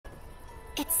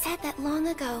It's said that long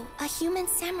ago, a human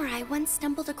samurai once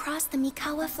stumbled across the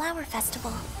Mikawa Flower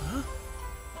Festival. Huh?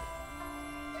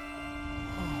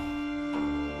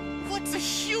 What's a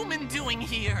human doing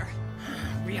here?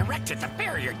 We erected the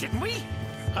barrier, didn't we?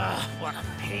 What a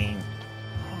pain.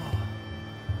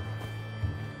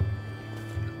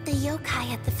 The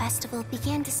yokai at the festival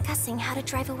began discussing how to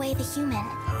drive away the human.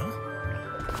 Huh?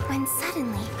 When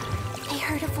suddenly, they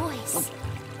heard a voice.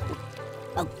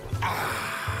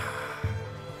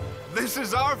 This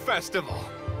is our festival,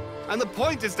 and the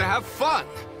point is to have fun.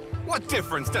 What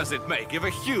difference does it make if a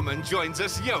human joins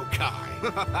us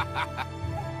yokai?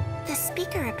 The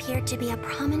speaker appeared to be a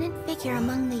prominent figure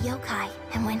among the yokai,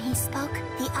 and when he spoke,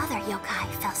 the other yokai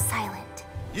fell silent.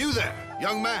 You there,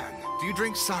 young man. Do you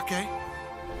drink sake?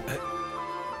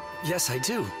 Yes, I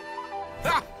do.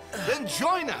 Ha! Then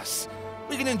join us.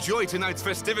 We can enjoy tonight's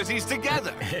festivities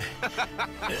together.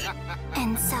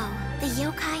 And so, the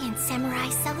yokai and samurai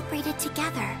celebrated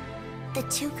together. The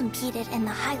two competed in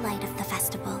the highlight of the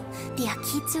festival, the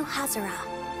Akitsu Hazara.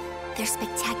 Their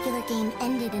spectacular game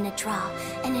ended in a draw,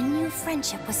 and a new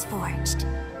friendship was forged.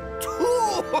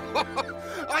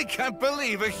 I can't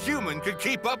believe a human could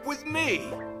keep up with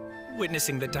me.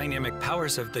 Witnessing the dynamic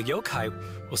powers of the yokai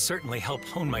will certainly help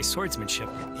hone my swordsmanship.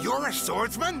 You're a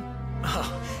swordsman?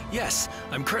 Oh, yes.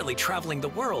 I'm currently traveling the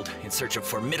world in search of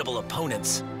formidable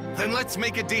opponents. Then let's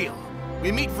make a deal.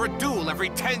 We meet for a duel every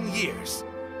 10 years.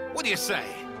 What do you say?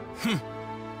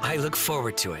 I look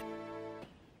forward to it.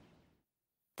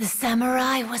 The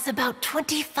samurai was about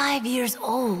 25 years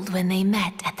old when they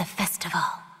met at the festival.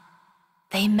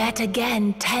 They met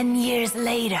again 10 years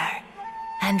later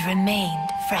and remained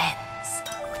friends.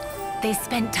 They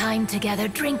spent time together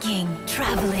drinking,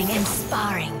 traveling, and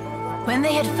sparring. When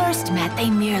they had first met, they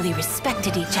merely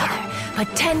respected each other,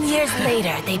 but 10 years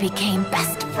later, they became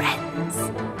best friends.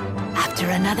 After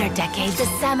another decade, the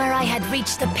samurai had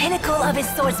reached the pinnacle of his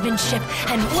swordsmanship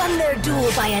and won their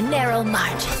duel by a narrow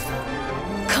margin.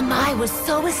 Kamai was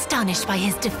so astonished by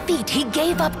his defeat, he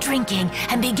gave up drinking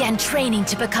and began training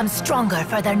to become stronger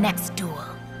for their next duel.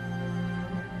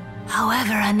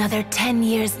 However, another 10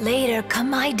 years later,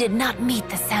 Kamai did not meet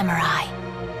the samurai.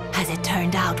 As it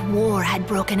turned out, war had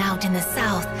broken out in the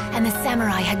south, and the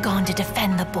samurai had gone to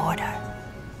defend the border.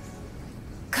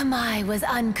 Kamai was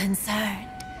unconcerned,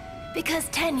 because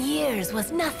 10 years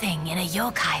was nothing in a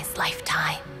yokai's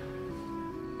lifetime.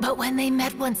 But when they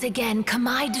met once again,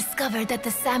 Kamai discovered that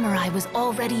the samurai was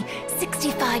already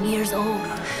 65 years old.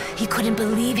 He couldn't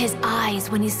believe his eyes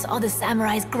when he saw the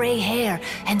samurai's gray hair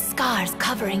and scars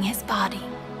covering his body.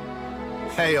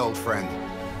 Hey, old friend.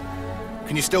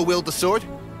 Can you still wield the sword?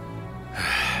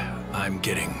 I'm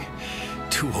getting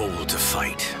too old to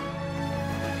fight.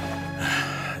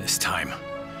 This time,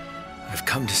 I've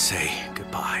come to say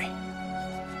goodbye.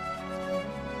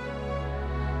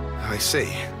 I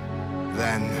see.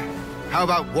 Then, how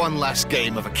about one last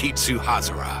game of Akitsu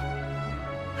Hazara?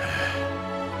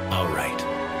 All right.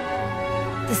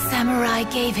 The samurai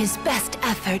gave his best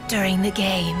effort during the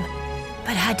game,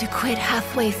 but had to quit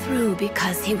halfway through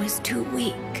because he was too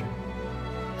weak.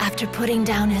 After putting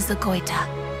down his agoita,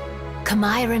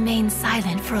 Kamai remained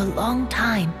silent for a long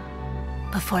time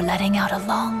before letting out a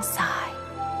long sigh.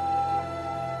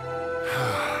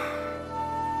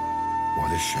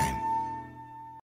 What a shame.